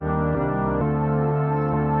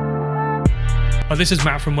Well, this is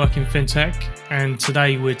Matt from Working FinTech, and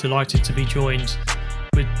today we're delighted to be joined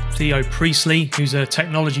with Theo Priestley, who's a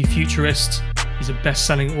technology futurist. He's a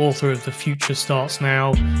best-selling author of The Future Starts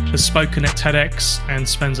Now, has spoken at TEDx, and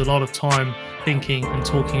spends a lot of time thinking and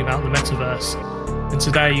talking about the metaverse. And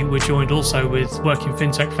today we're joined also with Working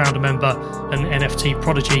FinTech founder member and NFT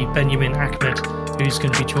prodigy Benjamin Ahmed, who's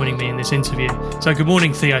going to be joining me in this interview. So good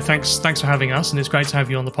morning, Theo. Thanks for having us, and it's great to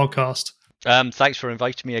have you on the podcast. Thanks for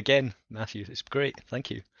inviting me again, Matthew. It's great. Thank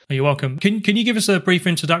you. You're welcome. Can you give us a brief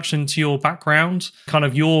introduction to your background, kind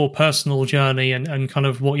of your personal journey and kind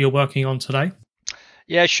of what you're working on today?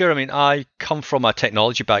 Yeah, sure. I mean, I come from a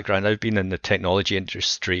technology background. I've been in the technology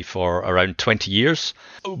industry for around 20 years,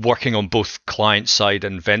 working on both client side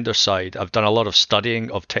and vendor side. I've done a lot of studying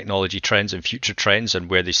of technology trends and future trends and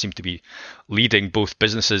where they seem to be leading both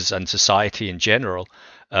businesses and society in general.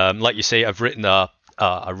 Like you say, I've written a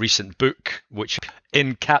recent book which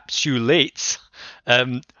encapsulates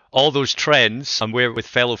all those trends and where with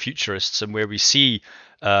fellow futurists and where we see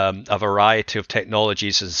a variety of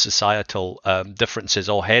technologies and societal differences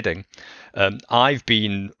all heading. I've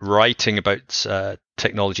been writing about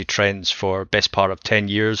technology trends for best part of 10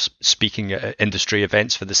 years, speaking at industry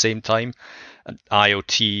events for the same time.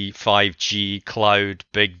 IoT, 5G, cloud,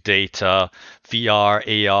 big data,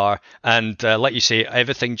 VR, AR, and like you say,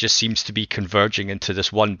 everything just seems to be converging into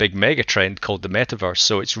this one big mega trend called the metaverse.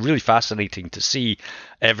 So it's really fascinating to see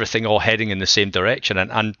everything all heading in the same direction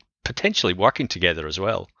and potentially working together as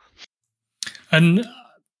well. And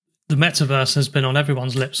the metaverse has been on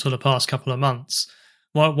everyone's lips for the past couple of months.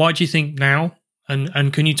 Why do you think now?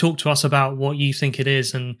 And can you talk to us about what you think it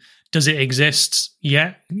is, and does it exist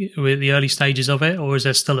yet with the early stages of it, or is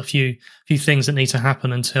there still a few things that need to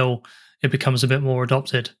happen until it becomes a bit more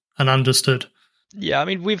adopted and understood? Yeah, I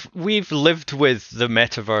mean, we've lived with the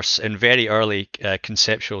metaverse in very early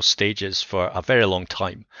conceptual stages for a very long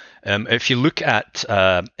time. If you look at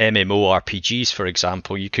MMORPGs, for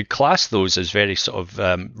example, you could class those as very sort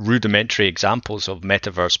of rudimentary examples of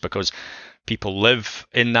metaverse because people live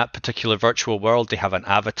in that particular virtual world. They have an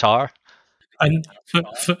avatar. And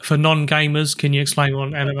for non-gamers, can you explain what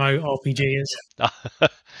an MMORPG is?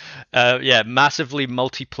 Yeah, massively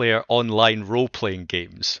multiplayer online role-playing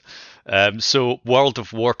games. So World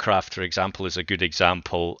of Warcraft, for example, is a good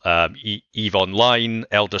example. EVE Online,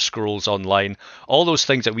 Elder Scrolls Online, all those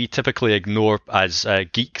things that we typically ignore as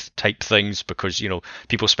geek type things because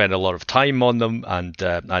people spend a lot of time on them and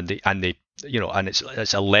they and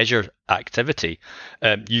it's a leisure activity.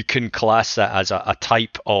 You can class that as a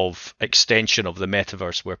type of extension of the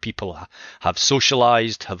metaverse where people have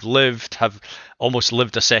socialized, have lived, have almost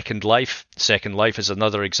lived a second life. Second life is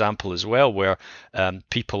another example as well, where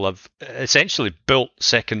people have essentially built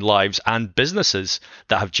second lives and businesses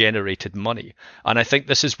that have generated money. And I think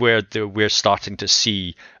this is where we're starting to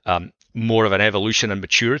see more of an evolution and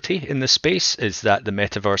maturity in this space, is that the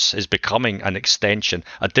metaverse is becoming an extension,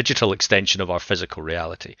 a digital extension of our physical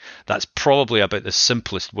reality. That's probably about the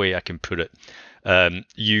simplest way I can put it.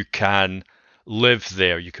 You can live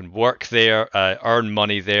there, you can work there, earn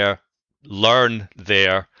money there, learn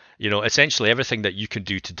there. Essentially everything that you can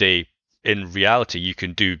do today in reality, you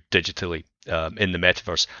can do digitally in the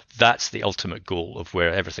metaverse. That's the ultimate goal of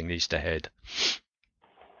where everything needs to head.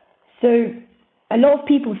 So a lot of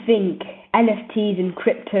people think NFTs and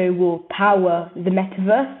crypto will power the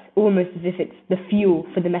metaverse, almost as if it's the fuel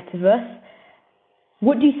for the metaverse.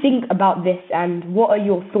 What do you think about this, and what are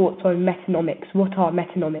your thoughts on metanomics? What are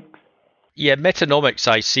metanomics? Yeah, metanomics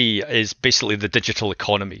I see is basically the digital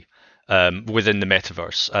economy within the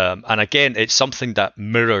metaverse. And again, it's something that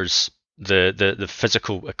mirrors the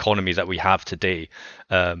physical economy that we have today.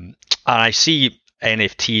 And I see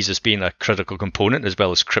NFTs as being a critical component, as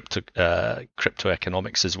well as crypto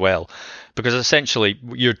economics as well, because essentially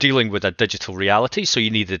you're dealing with a digital reality, so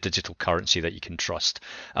you need a digital currency that you can trust.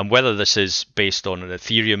 And whether this is based on an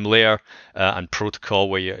Ethereum layer and protocol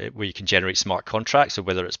where you can generate smart contracts, or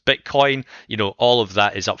whether it's Bitcoin, all of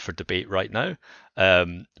that is up for debate right now.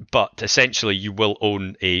 But essentially you will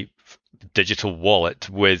own a digital wallet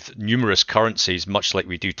with numerous currencies, much like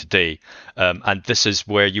we do today. And this is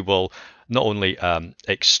where you will not only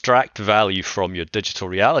extract value from your digital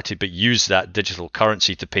reality, but use that digital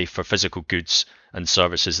currency to pay for physical goods and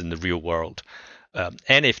services in the real world.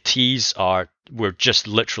 NFTs we're just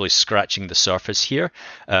literally scratching the surface here.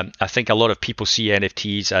 I think a lot of people see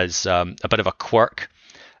NFTs as a bit of a quirk,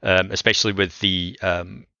 especially with the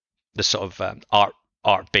sort of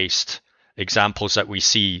art-based examples that we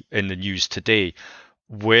see in the news today.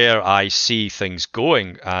 Where I see things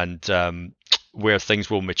going, and where things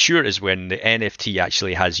will mature is when the NFT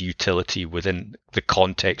actually has utility within the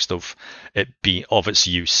context of its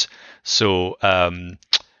use. So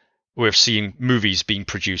we're seeing movies being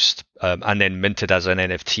produced and then minted as an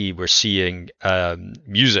NFT. We're seeing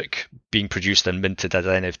music being produced and minted as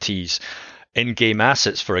NFTs. In-game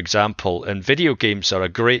assets, for example, and video games are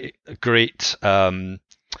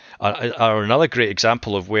are another great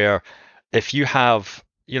example of where if you have,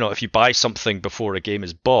 if you buy something before a game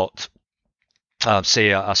is bought, say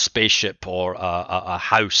a spaceship or a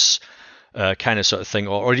house, kind of sort of thing,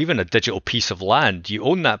 or even a digital piece of land. You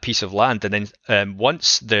own that piece of land, and then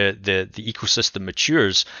once the ecosystem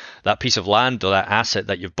matures, that piece of land or that asset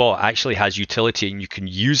that you've bought actually has utility, and you can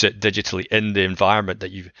use it digitally in the environment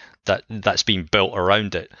that's being built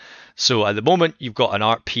around it. So at the moment, you've got an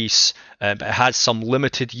art piece, but it has some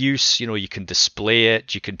limited use. You can display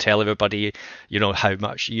it. You can tell everybody, how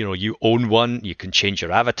much, you own one. You can change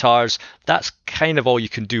your avatars. That's kind of all you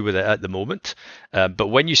can do with it at the moment. But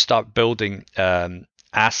when you start building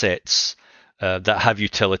assets that have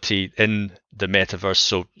utility in the metaverse,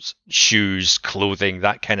 so shoes, clothing,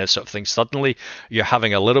 that kind of sort of thing, suddenly you're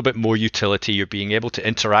having a little bit more utility. You're being able to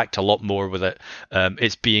interact a lot more with it.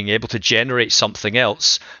 It's being able to generate something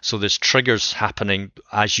else. So there's triggers happening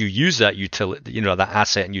as you use that utility, that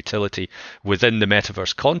asset and utility within the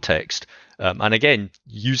metaverse context. And again,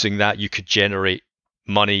 using that, you could generate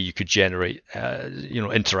money, you could generate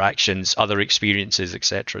interactions, other experiences,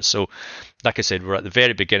 etc. So like I said, we're at the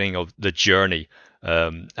very beginning of the journey,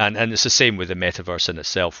 and it's the same with the metaverse in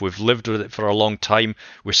itself. We've lived with it for a long time.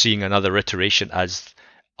 We're seeing another iteration as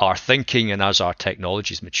our thinking and as our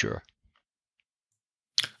technologies mature.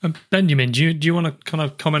 Benjamin, do you want to kind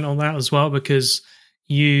of comment on that as well, because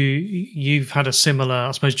you've had a similar,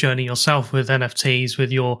 I suppose, journey yourself with NFTs,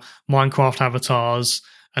 with your Minecraft avatars,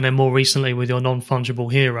 and then more recently with your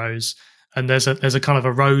non-fungible heroes. And there's a kind of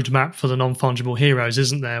a roadmap for the non-fungible heroes,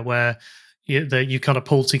 isn't there, where you kind of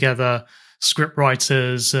pull together script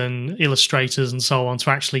writers and illustrators and so on to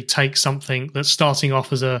actually take something that's starting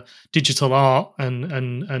off as a digital art and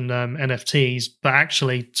NFTs, but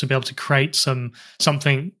actually to be able to create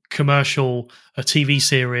something commercial, a TV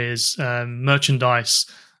series, merchandise,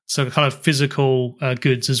 so kind of physical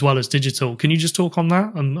goods as well as digital. Can you just talk on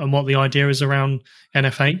that and what the idea is around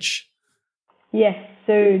NFH? Yes,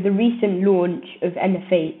 so the recent launch of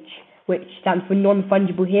NFH, which stands for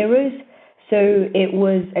Non-Fungible Heroes, so it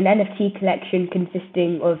was an NFT collection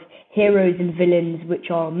consisting of heroes and villains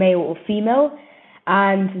which are male or female,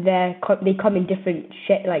 and they come in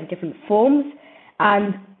different forms.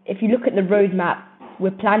 And if you look at the roadmap,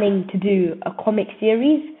 we're planning to do a comic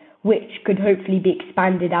series, which could hopefully be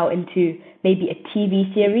expanded out into maybe a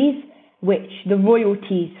TV series, which the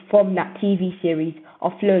royalties from that TV series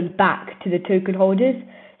are flown back to the token holders.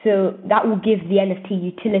 So that will give the NFT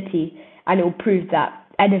utility, and it will prove that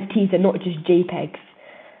NFTs are not just JPEGs.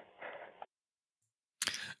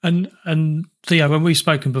 And Theo, when we've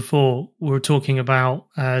spoken before, we were talking about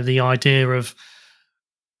the idea of,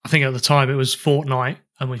 I think at the time it was Fortnite,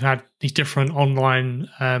 and we've had these different online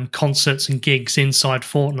concerts and gigs inside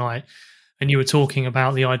Fortnite. And you were talking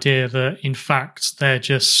about the idea that, in fact, they're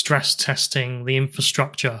just stress testing the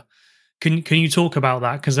infrastructure. Can you talk about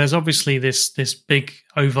that? Because there's obviously this big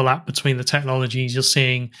overlap between the technologies you're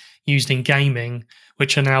seeing used in gaming,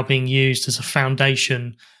 which are now being used as a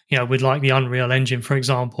foundation, with like the Unreal Engine, for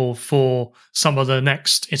example, for some of the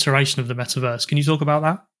next iteration of the metaverse. Can you talk about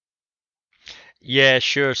that? Yeah,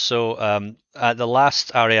 sure. So at the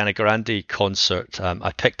last Ariana Grande concert,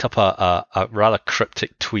 I picked up a rather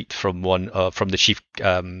cryptic tweet from the chief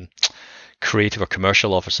creative or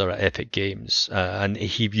commercial officer at Epic Games, and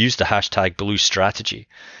he used the hashtag Blue Strategy,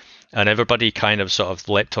 and everybody kind of sort of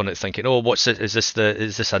leapt on it, thinking, "Oh, what's it? Is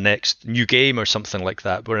this a next new game or something like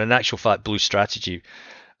that?" But in actual fact, Blue Strategy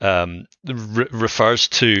refers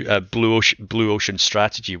to Blue Ocean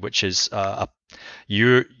Strategy, which is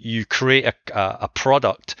you create a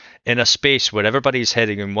product in a space where everybody's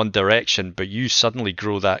heading in one direction, but you suddenly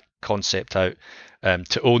grow that concept out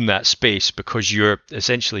to own that space because you're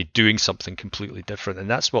essentially doing something completely different. And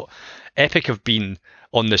that's what Epic have been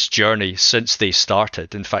on this journey since they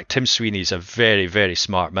started. In fact, Tim Sweeney is a very, very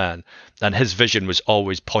smart man, and his vision was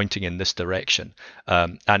always pointing in this direction.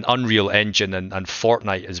 And Unreal Engine and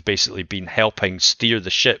Fortnite has basically been helping steer the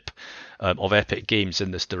ship of Epic Games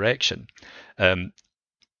in this direction.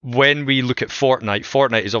 When we look at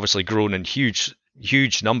Fortnite has obviously grown in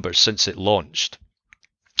huge numbers since it launched.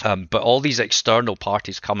 But all these external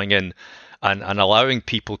parties coming in and allowing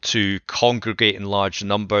people to congregate in large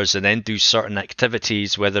numbers and then do certain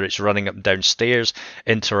activities, whether it's running up and down stairs,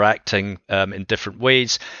 interacting in different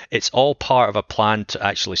ways. It's all part of a plan to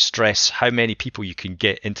actually stress how many people you can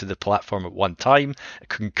get into the platform at one time,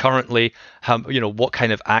 concurrently, what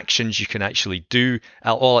kind of actions you can actually do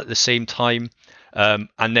all at the same time,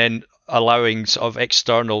 and then allowing sort of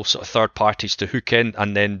external sort of third parties to hook in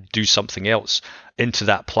and then do something else into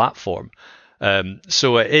that platform.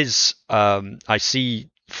 So it is, I see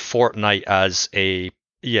Fortnite as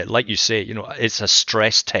like you say, it's a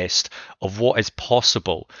stress test of what is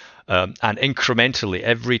possible. And incrementally,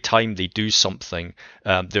 every time they do something,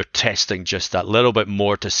 they're testing just that little bit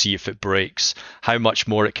more to see if it breaks, how much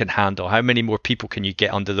more it can handle, how many more people can you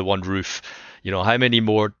get under the one roof, how many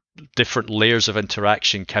more different layers of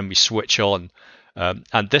interaction can we switch on.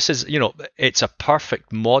 And this is, it's a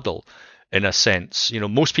perfect model in a sense.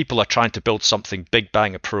 Most people are trying to build something big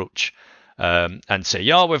bang approach, and say,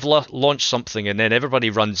 yeah, we've launched something, and then everybody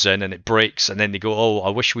runs in and it breaks, and then they go, oh, I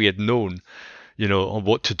wish we had known, on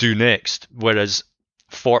what to do next. Whereas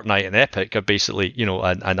Fortnite and Epic are basically,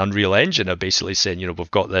 and Unreal Engine are basically saying,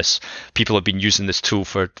 we've got this, people have been using this tool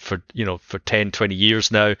for 10, 20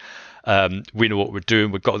 years now. We know what we're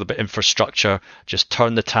doing. We've got a bit of infrastructure. Just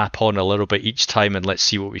turn the tap on a little bit each time and let's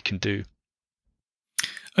see what we can do.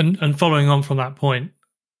 And following on from that point,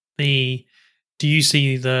 we've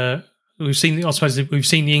seen the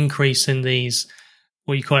increase in these,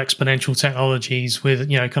 what you call exponential technologies with,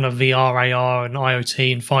 kind of VR, AR and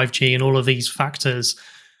IoT and 5G and all of these factors.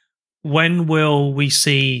 When will we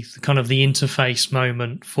see kind of the interface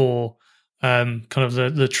moment for kind of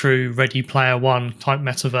the true Ready Player One type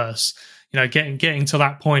metaverse? Getting to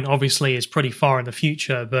that point obviously is pretty far in the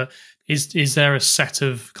future, but is there a set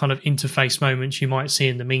of kind of interface moments you might see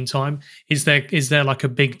in the meantime? Is there like a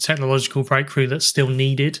big technological breakthrough that's still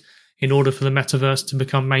needed in order for the metaverse to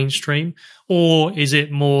become mainstream? Or is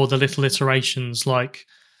it more the little iterations, like,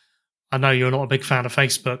 I know you're not a big fan of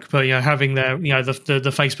Facebook, but having the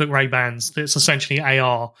Facebook Ray-Bans, that's essentially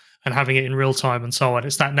AR, and having it in real time and so on.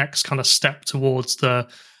 It's that next kind of step towards the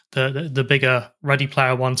bigger Ready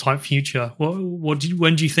Player One type future. When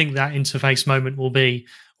do you think that interface moment will be,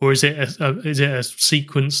 or is it a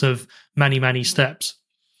sequence of many steps?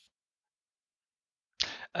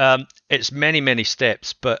 It's many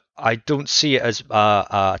steps, but I don't see it as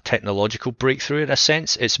a technological breakthrough in a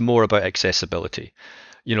sense. It's more about accessibility.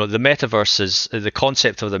 The metaverse the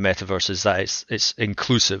concept of the metaverse is that it's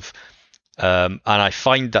inclusive. And I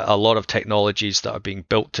find that a lot of technologies that are being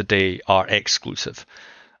built today are exclusive.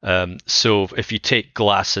 So if you take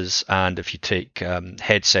glasses and if you take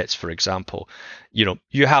headsets, for example,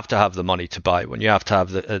 you have to have the money to buy one. You have to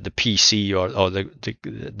have the PC or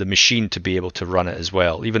the machine to be able to run it as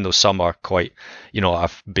well. Even though some are quite, are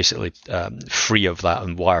basically free of that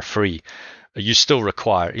and wire free, you still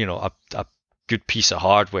require, a good piece of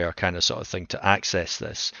hardware kind of sort of thing to access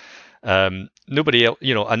this. Nobody else,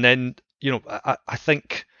 and then, I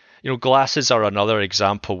think, glasses are another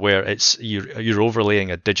example where it's you're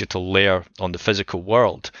overlaying a digital layer on the physical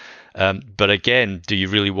world. But again, do you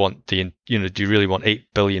really want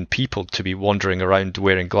 8 billion people to be wandering around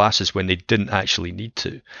wearing glasses when they didn't actually need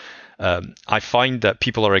to? I find that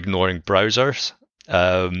people are ignoring browsers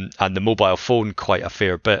and the mobile phone quite a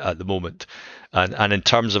fair bit at the moment. And in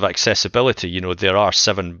terms of accessibility, there are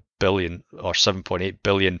 7 billion or 7.8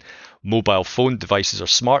 billion mobile phone devices or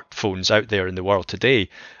smartphones out there in the world today,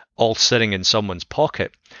 all sitting in someone's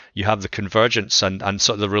pocket. You have the convergence and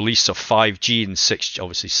sort of the release of 5G and 6G,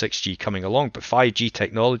 obviously 6G coming along, but 5G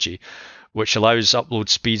technology, which allows upload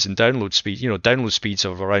speeds and download speeds, download speeds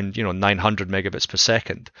of around, 900 megabits per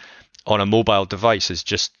second on a mobile device is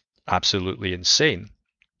just absolutely insane.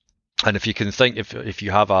 And if you can think, if you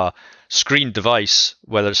have a screen device,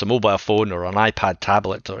 whether it's a mobile phone or an iPad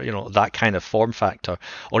tablet or, that kind of form factor,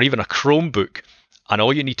 or even a Chromebook, and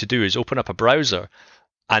all you need to do is open up a browser,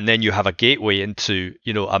 and then you have a gateway into,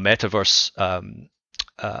 a metaverse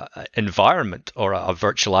environment or a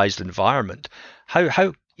virtualized environment.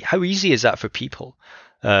 How easy is that for people?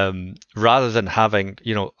 Rather than having,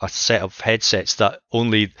 a set of headsets that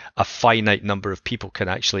only a finite number of people can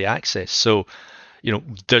actually access. So,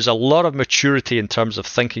 there's a lot of maturity in terms of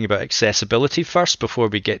thinking about accessibility first before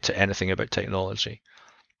we get to anything about technology.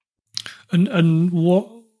 And what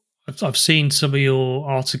I've seen some of your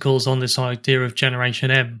articles on this idea of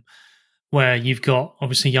Generation M, where you've got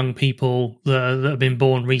obviously young people that have been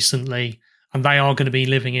born recently, and they are going to be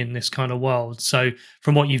living in this kind of world. So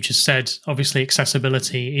from what you've just said, obviously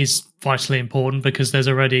accessibility is vitally important because there's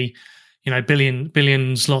already,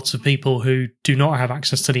 billions lots of people who do not have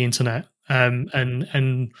access to the internet.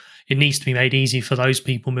 and it needs to be made easy for those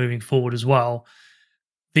people moving forward as well.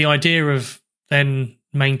 The idea of then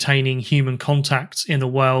maintaining human contact in a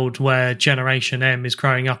world where Generation M is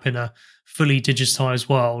growing up in a fully digitized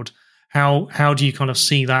world, how do you kind of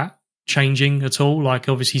see that changing at all? Like,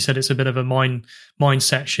 obviously you said it's a bit of a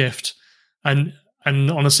mindset shift, and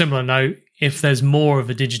on a similar note, if there's more of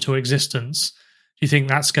a digital existence, do you think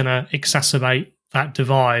that's going to exacerbate that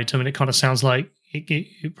divide? I mean, it kind of sounds like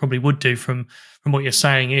it probably would do from what you're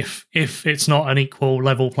saying, if it's not an equal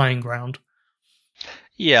level playing ground.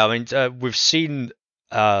 Yeah, I mean, we've seen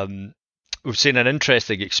an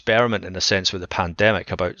interesting experiment in a sense with the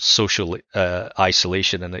pandemic about social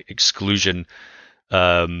isolation and exclusion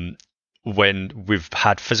when we've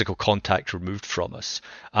had physical contact removed from us,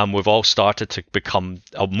 and we've all started to become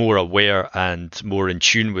more aware and more in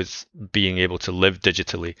tune with being able to live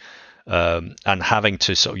digitally, and having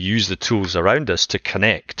to sort of use the tools around us to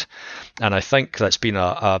connect. And I think that's been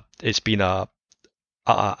a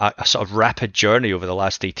sort of rapid journey over the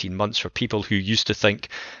last 18 months for people who used to think,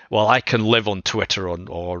 well, I can live on Twitter or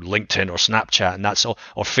LinkedIn or Snapchat and that's all,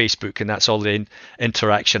 or Facebook, and that's all the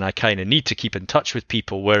interaction I kind of need to keep in touch with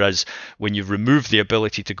people. Whereas when you remove the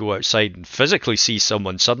ability to go outside and physically see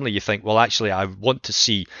someone, suddenly you think, well, actually, I want to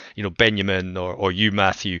see, Benjamin or you,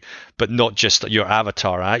 Matthew, but not just your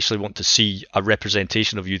avatar. I actually want to see a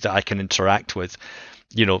representation of you that I can interact with.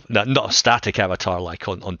 Not a static avatar like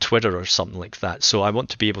on Twitter or something like that. So I want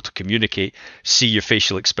to be able to communicate, see your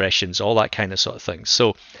facial expressions, all that kind of sort of thing.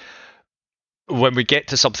 So when we get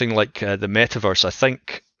to something like the metaverse, I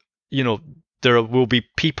think, there will be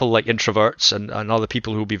people like introverts and other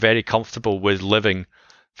people who will be very comfortable with living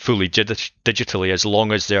fully digitally, as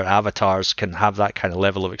long as their avatars can have that kind of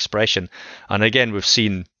level of expression. And again, we've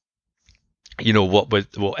seen,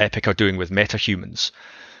 what Epic are doing with MetaHumans.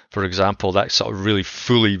 For example, that sort of really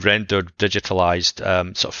fully rendered, digitalized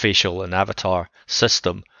sort of facial and avatar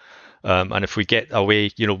system. And if we get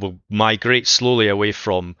away, we'll migrate slowly away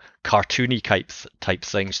from cartoony type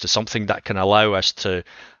things to something that can allow us to,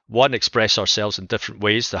 one, express ourselves in different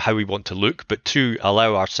ways to how we want to look, but two,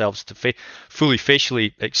 allow ourselves to fully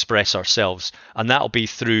facially express ourselves. And that'll be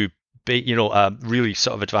through, really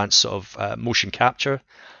sort of advanced sort of motion capture,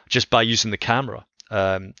 just by using the camera.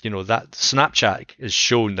 That Snapchat has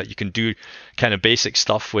shown that you can do kind of basic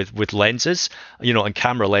stuff with lenses, and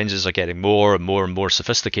camera lenses are getting more and more and more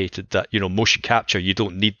sophisticated, that, motion capture, you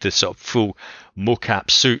don't need the sort of full mocap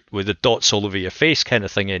suit with the dots all over your face kind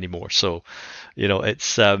of thing anymore. So,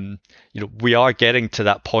 it's, we are getting to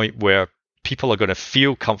that point where people are going to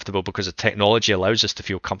feel comfortable because the technology allows us to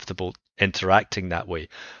feel comfortable interacting that way.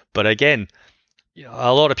 But again,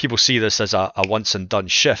 a lot of people see this as a once and done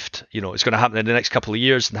shift. It's going to happen in the next couple of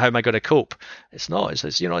years, and how am I going to cope? It's not.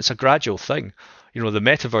 It's a gradual thing. The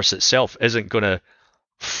metaverse itself isn't going to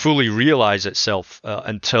fully realize itself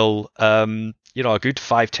until a good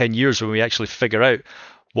 5-10 years, when we actually figure out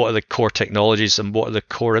what are the core technologies and what are the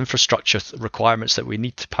core infrastructure requirements that we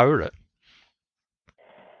need to power it.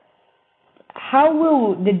 How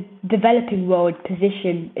will the developing world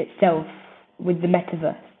position itself with the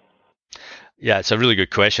metaverse? Yeah, it's a really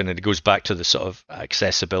good question, and it goes back to the sort of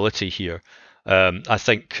accessibility here. I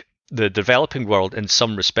think the developing world, in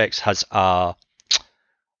some respects, has an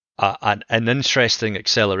interesting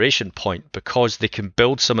acceleration point, because they can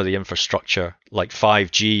build some of the infrastructure like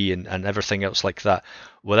 5G and everything else like that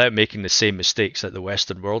without making the same mistakes that the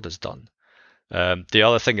Western world has done. The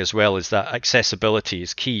other thing as well is that accessibility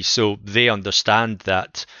is key. So they understand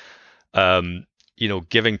that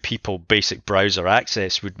giving people basic browser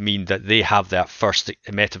access would mean that they have that first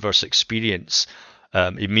metaverse experience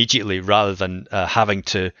immediately, rather than having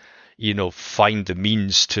to, find the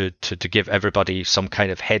means to give everybody some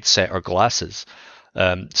kind of headset or glasses.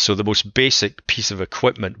 So the most basic piece of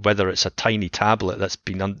equipment, whether it's a tiny tablet that's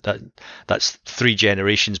 3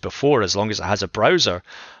 generations before, as long as it has a browser,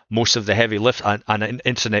 most of the heavy lift and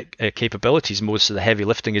internet capabilities, most of the heavy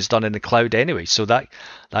lifting is done in the cloud anyway. So that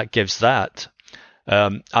gives that.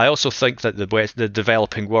 I also think that the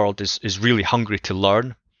developing world is really hungry to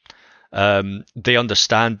learn. They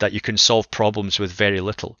understand that you can solve problems with very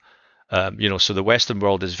little. So the Western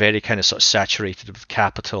world is very kind of sort of saturated with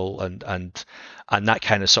capital and that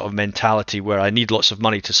kind of sort of mentality, where I need lots of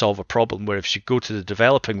money to solve a problem. Where if you go to the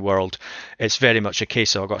developing world, it's very much a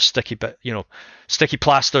case of, I've got sticky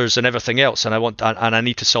plasters and everything else, and I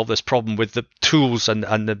need to solve this problem with the tools and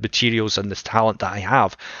the materials and this talent that I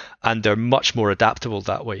have, and they're much more adaptable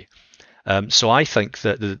that way. So I think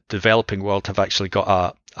that the developing world have actually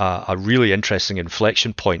got a really interesting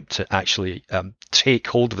inflection point to actually take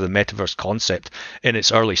hold of the metaverse concept in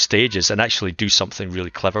its early stages and actually do something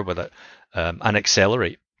really clever with it. and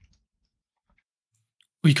accelerate.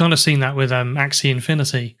 We've kind of seen that with Axie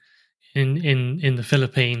Infinity in the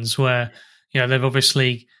Philippines, where they've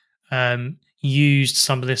obviously used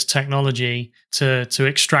some of this technology to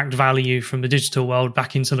extract value from the digital world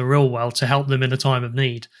back into the real world to help them in a time of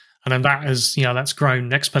need. And then that's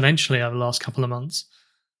grown exponentially over the last couple of months.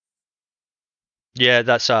 Yeah,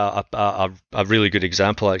 that's a really good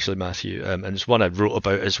example, actually, Matthew, and it's one I wrote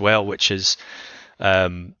about as well, which is,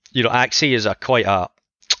 Axie is quite a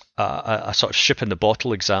sort of ship in the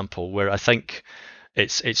bottle example where I think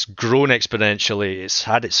it's grown exponentially. It's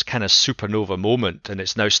had its kind of supernova moment, and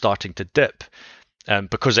it's now starting to dip,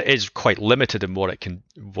 because it is quite limited in what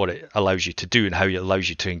it allows you to do and how it allows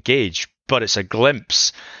you to engage. But it's a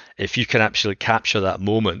glimpse if you can actually capture that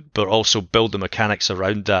moment, but also build the mechanics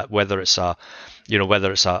around that, whether it's a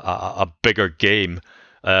bigger game,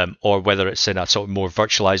 or whether it's in a sort of more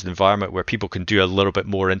virtualized environment where people can do a little bit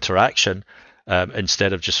more interaction,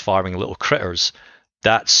 instead of just farming little critters.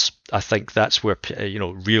 I think that's where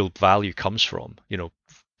real value comes from.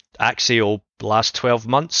 Axie will last 12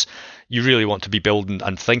 months. You really want to be building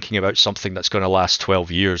and thinking about something that's going to last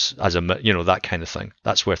 12 years as that kind of thing.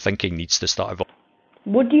 That's where thinking needs to start evolving.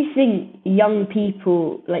 What do you think young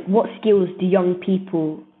people, what skills do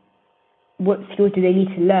they need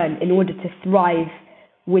to learn in order to thrive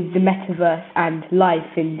with the metaverse and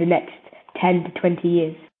life in the next 10 to 20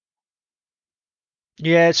 years?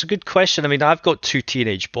 Yeah, it's a good question. I mean, I've got 2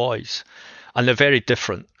 teenage boys, and they're very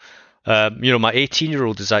different. My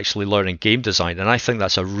 18-year-old is actually learning game design, and I think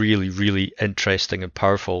that's a really, really interesting and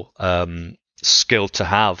powerful skill to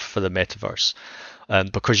have for the metaverse,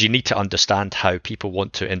 because you need to understand how people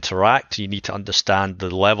want to interact. You need to understand the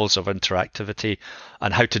levels of interactivity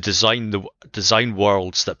and how to design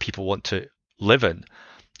worlds that people want to live in.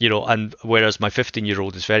 And whereas my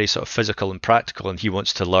 15-year-old is very sort of physical and practical, and he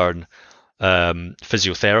wants to learn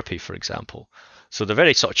physiotherapy, for example. So they're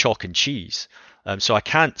very sort of chalk and cheese. So I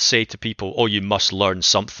can't say to people, oh, you must learn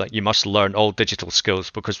something. You must learn all digital skills,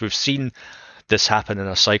 because we've seen this happen in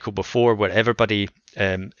a cycle before where everybody,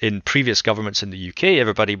 in previous governments in the UK,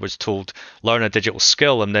 everybody was told, learn a digital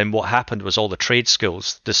skill. And then what happened was all the trade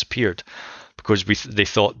skills disappeared because they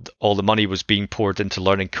thought all the money was being poured into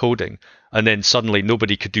learning coding. And then suddenly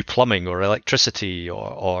nobody could do plumbing or electricity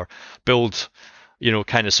or build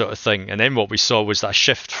kind of sort of thing. And then what we saw was that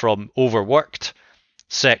shift from overworked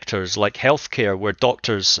sectors like healthcare, where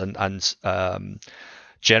doctors and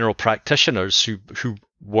general practitioners who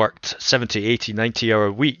worked 70, 80,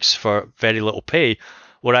 90-hour weeks for very little pay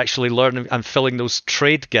were actually learning and filling those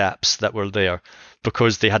trade gaps that were there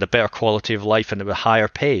because they had a better quality of life and they were higher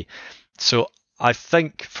pay. So I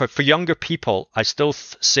think for younger people, I still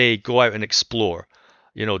say go out and explore.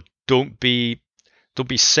 Don't be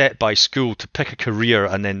set by school to pick a career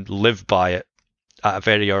and then live by it at a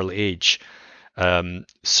very early age.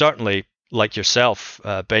 Certainly, like yourself,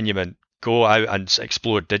 Benjamin, go out and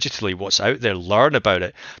explore digitally what's out there, learn about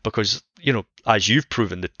it, because, as you've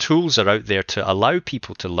proven, the tools are out there to allow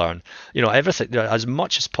people to learn. Everything, as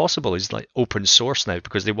much as possible, is like open source now,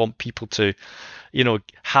 because they want people to,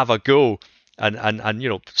 have a go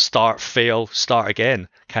and start, fail, start again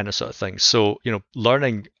kind of sort of thing. So,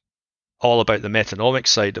 learning all about the metanomics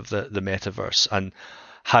side of the metaverse and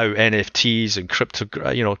how NFTs and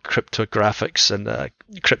cryptographics and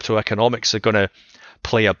crypto economics are going to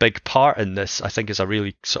play a big part in this, I think is a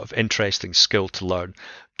really sort of interesting skill to learn.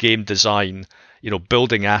 Game design,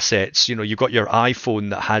 building assets. You've got your iPhone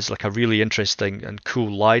that has like a really interesting and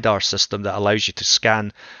cool LiDAR system that allows you to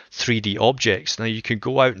scan 3D objects. Now you can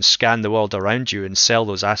go out and scan the world around you and sell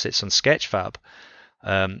those assets on Sketchfab.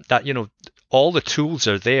 All the tools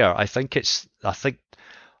are there. I think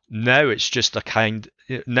now it's just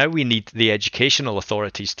now we need the educational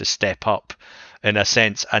authorities to step up in a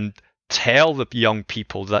sense and tell the young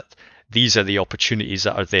people that these are the opportunities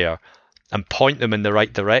that are there and point them in the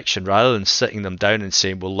right direction rather than sitting them down and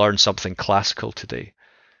saying, we'll learn something classical today.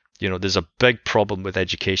 There's a big problem with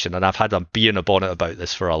education, and I've had a bee in a bonnet about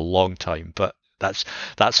this for a long time, but that's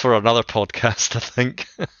for another podcast, I think.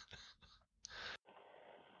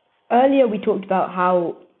 Earlier we talked about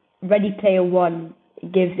how Ready Player One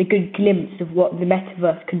gives a good glimpse of what the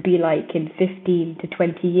metaverse could be like in 15 to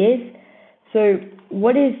 20 years. So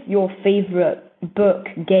what is your favorite book,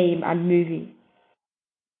 game, and movie?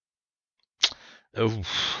 Oh,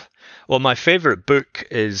 well, my favorite book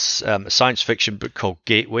is a science fiction book called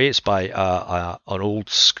Gateway. It's by an old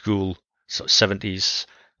school sort of 70s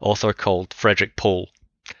author called Frederick Pohl.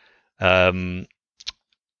 And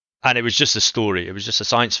it was just a story. It was just a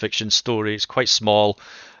science fiction story. It's quite small.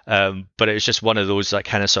 But it was just one of those that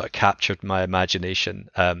kind of sort of captured my imagination,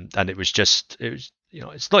 and it was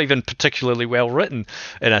it's not even particularly well written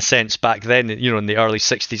in a sense back then. In the early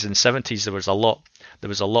 60s and 70s, there was a lot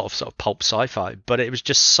of sort of pulp sci-fi, but it was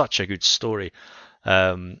just such a good story.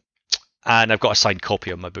 And I've got a signed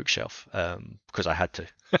copy on my bookshelf because I had to.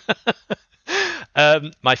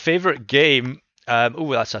 My favorite game,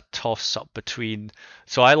 that's a toss up between.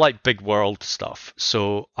 So I like big world stuff.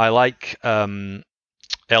 So I like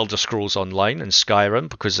Elder Scrolls Online and Skyrim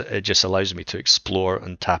because it just allows me to explore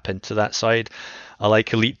and tap into that side. I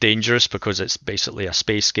like Elite Dangerous because it's basically a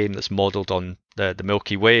space game that's modeled on the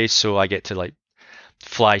Milky Way, so I get to like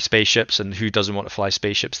fly spaceships, and who doesn't want to fly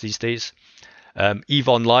spaceships these days? EVE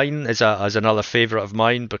Online is another favorite of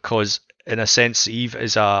mine because in a sense EVE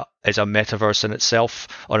is a metaverse in itself,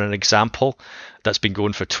 or an example that's been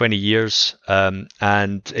going for 20 years,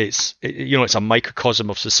 and it's a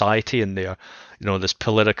microcosm of society in there. There's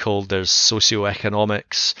political, there's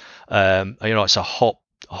socioeconomics, it's a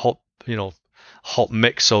hot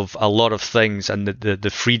mix of a lot of things, and the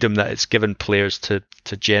freedom that it's given players to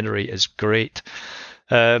generate is great.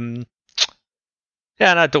 And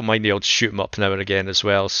I don't mind the old shoot 'em up now and again as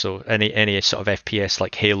well. So any sort of FPS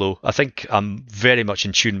like Halo, I think I'm very much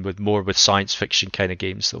in tune with science fiction kind of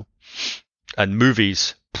games though. And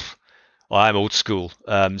movies, well, I'm old school.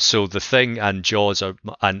 So The Thing and Jaws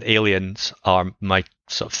and Aliens are my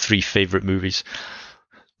sort of 3 favorite movies.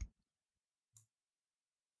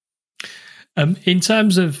 In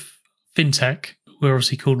terms of fintech, we're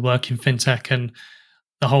obviously called Work in Fintech, and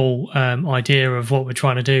the whole idea of what we're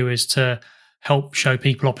trying to do is to help show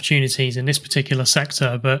people opportunities in this particular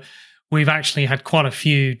sector. But we've actually had quite a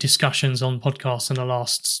few discussions on podcasts in the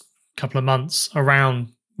last couple of months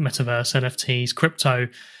around metaverse, NFTs, crypto,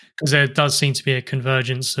 because there does seem to be a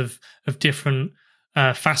convergence of different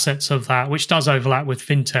facets of that, which does overlap with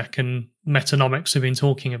fintech and metanomics we've been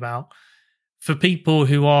talking about. For people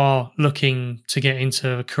who are looking to get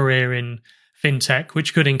into a career in fintech,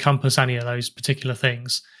 which could encompass any of those particular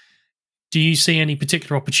things, do you see any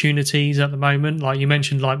particular opportunities at the moment? Like you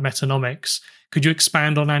mentioned, like metanomics. Could you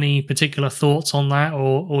expand on any particular thoughts on that?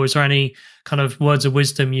 Or is there any kind of words of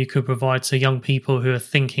wisdom you could provide to young people who are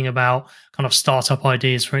thinking about kind of startup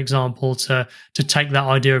ideas, for example, to take that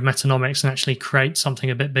idea of metanomics and actually create something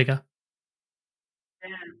a bit bigger?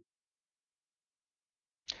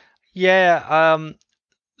 Yeah.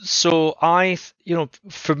 So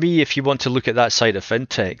for me, if you want to look at that side of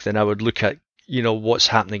fintech, then I would look at, what's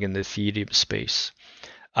happening in the Ethereum space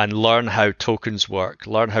and learn how tokens work,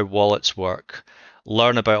 learn how wallets work,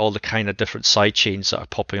 learn about all the kind of different side chains that are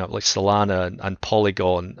popping up like Solana and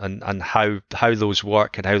Polygon, and how those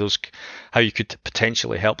work, and how you could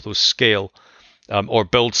potentially help those scale, or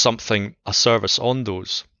build a service on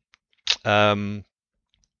those.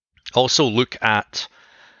 Also look at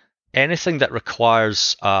anything that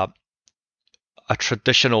requires a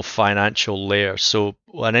traditional financial layer. So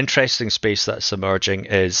an interesting space that's emerging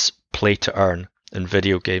is play to earn in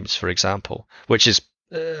video games, for example, which is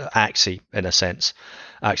Axie in a sense.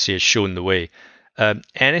 Axie has shown the way.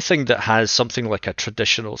 Anything that has something like a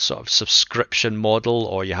traditional sort of subscription model,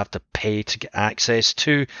 or you have to pay to get access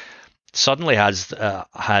to, suddenly has a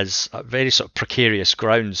very sort of precarious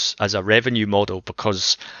grounds as a revenue model,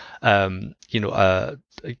 because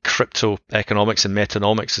crypto economics and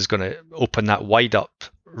metanomics is going to open that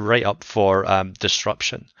right up for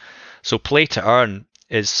disruption. So play to earn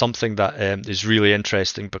is something that is really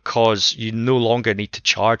interesting, because you no longer need to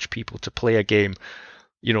charge people to play a game.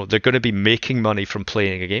 They're going to be making money from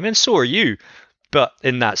playing a game, and so are you. But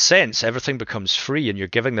in that sense, everything becomes free, and you're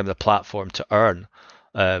giving them the platform to earn.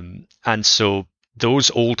 And so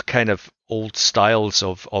those old styles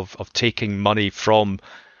of taking money from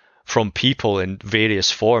people in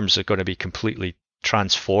various forms are going to be completely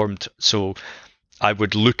transformed. So I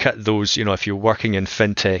would look at those, if you're working in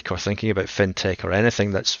fintech or thinking about fintech or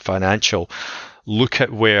anything that's financial, look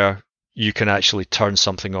at where you can actually turn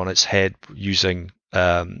something on its head using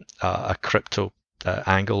a crypto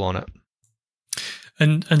angle on it.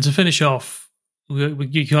 And to finish off,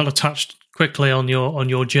 you kind of touched quickly on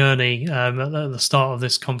your journey at the start of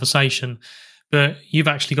this conversation, but you've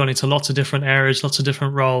actually gone into lots of different areas, lots of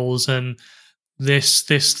different roles, and this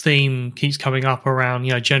theme keeps coming up around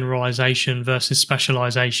generalization versus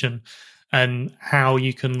specialization, and how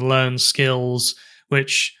you can learn skills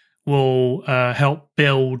which will help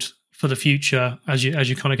build for the future as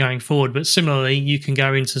you're kind of going forward. But similarly, you can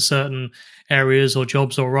go into certain areas or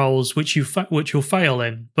jobs or roles which you'll fail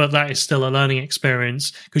in, but that is still a learning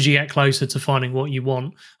experience because you get closer to finding what you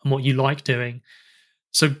want and what you like doing.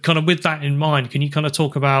 So kind of with that in mind, can you kind of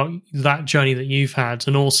talk about that journey that you've had?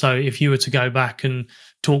 And also, if you were to go back and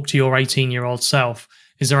talk to your 18-year-old self,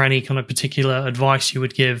 is there any kind of particular advice you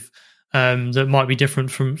would give that might be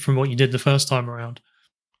different from what you did the first time around?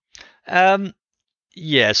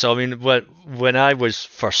 Yeah, so I mean, when I was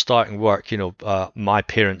first starting work, my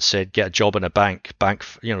parents said, get a job in a bank,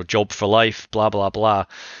 job for life, blah, blah, blah.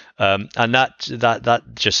 And that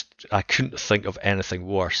just, I couldn't think of anything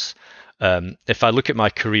worse. If I look at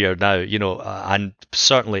my career now, and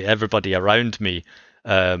certainly everybody around me,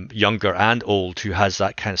 younger and old, who has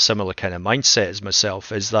that kind of similar kind of mindset as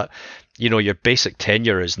myself, is that, your basic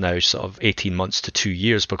tenure is now sort of 18 months to 2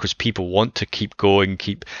 years because people want to keep going,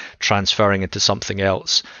 keep transferring into something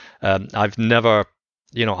else. I've never,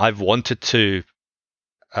 I've wanted to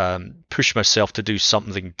push myself to do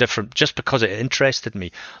something different just because it interested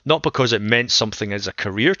me, not because it meant something as a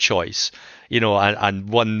career choice, and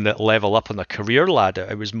one level up on the career ladder.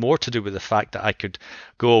 It was more to do with the fact that I could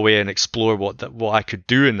go away and explore what I could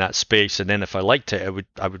do in that space, and then if I liked it,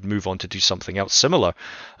 I would move on to do something else similar,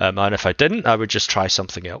 and if I didn't, I would just try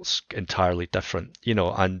something else entirely different,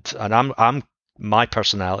 and I'm my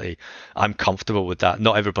personality, I'm comfortable with that.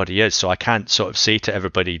 Not everybody is, so I can't sort of say to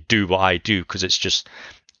everybody, do what I do, because it's just,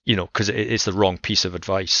 because it's the wrong piece of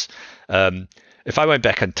advice. If I went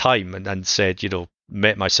back in time and said,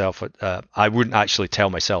 met myself, I wouldn't actually tell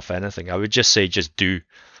myself anything. I would just say, just do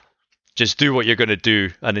what you're going to do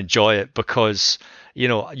and enjoy it, because,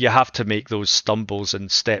 you have to make those stumbles and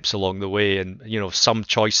steps along the way. And, some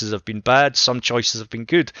choices have been bad, some choices have been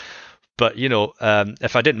good. But,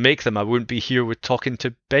 if I didn't make them, I wouldn't be here with talking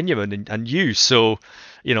to Benjamin and you. So,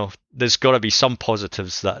 there's got to be some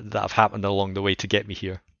positives that have happened along the way to get me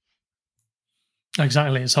here.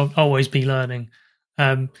 Exactly. It's always be learning.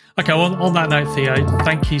 Okay, on that note, Theo,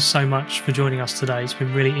 thank you so much for joining us today. It's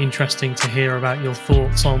been really interesting to hear about your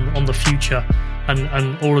thoughts on the future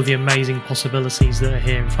and all of the amazing possibilities that are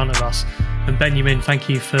here in front of us. And Benjamin, thank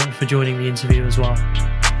you for joining the interview as well.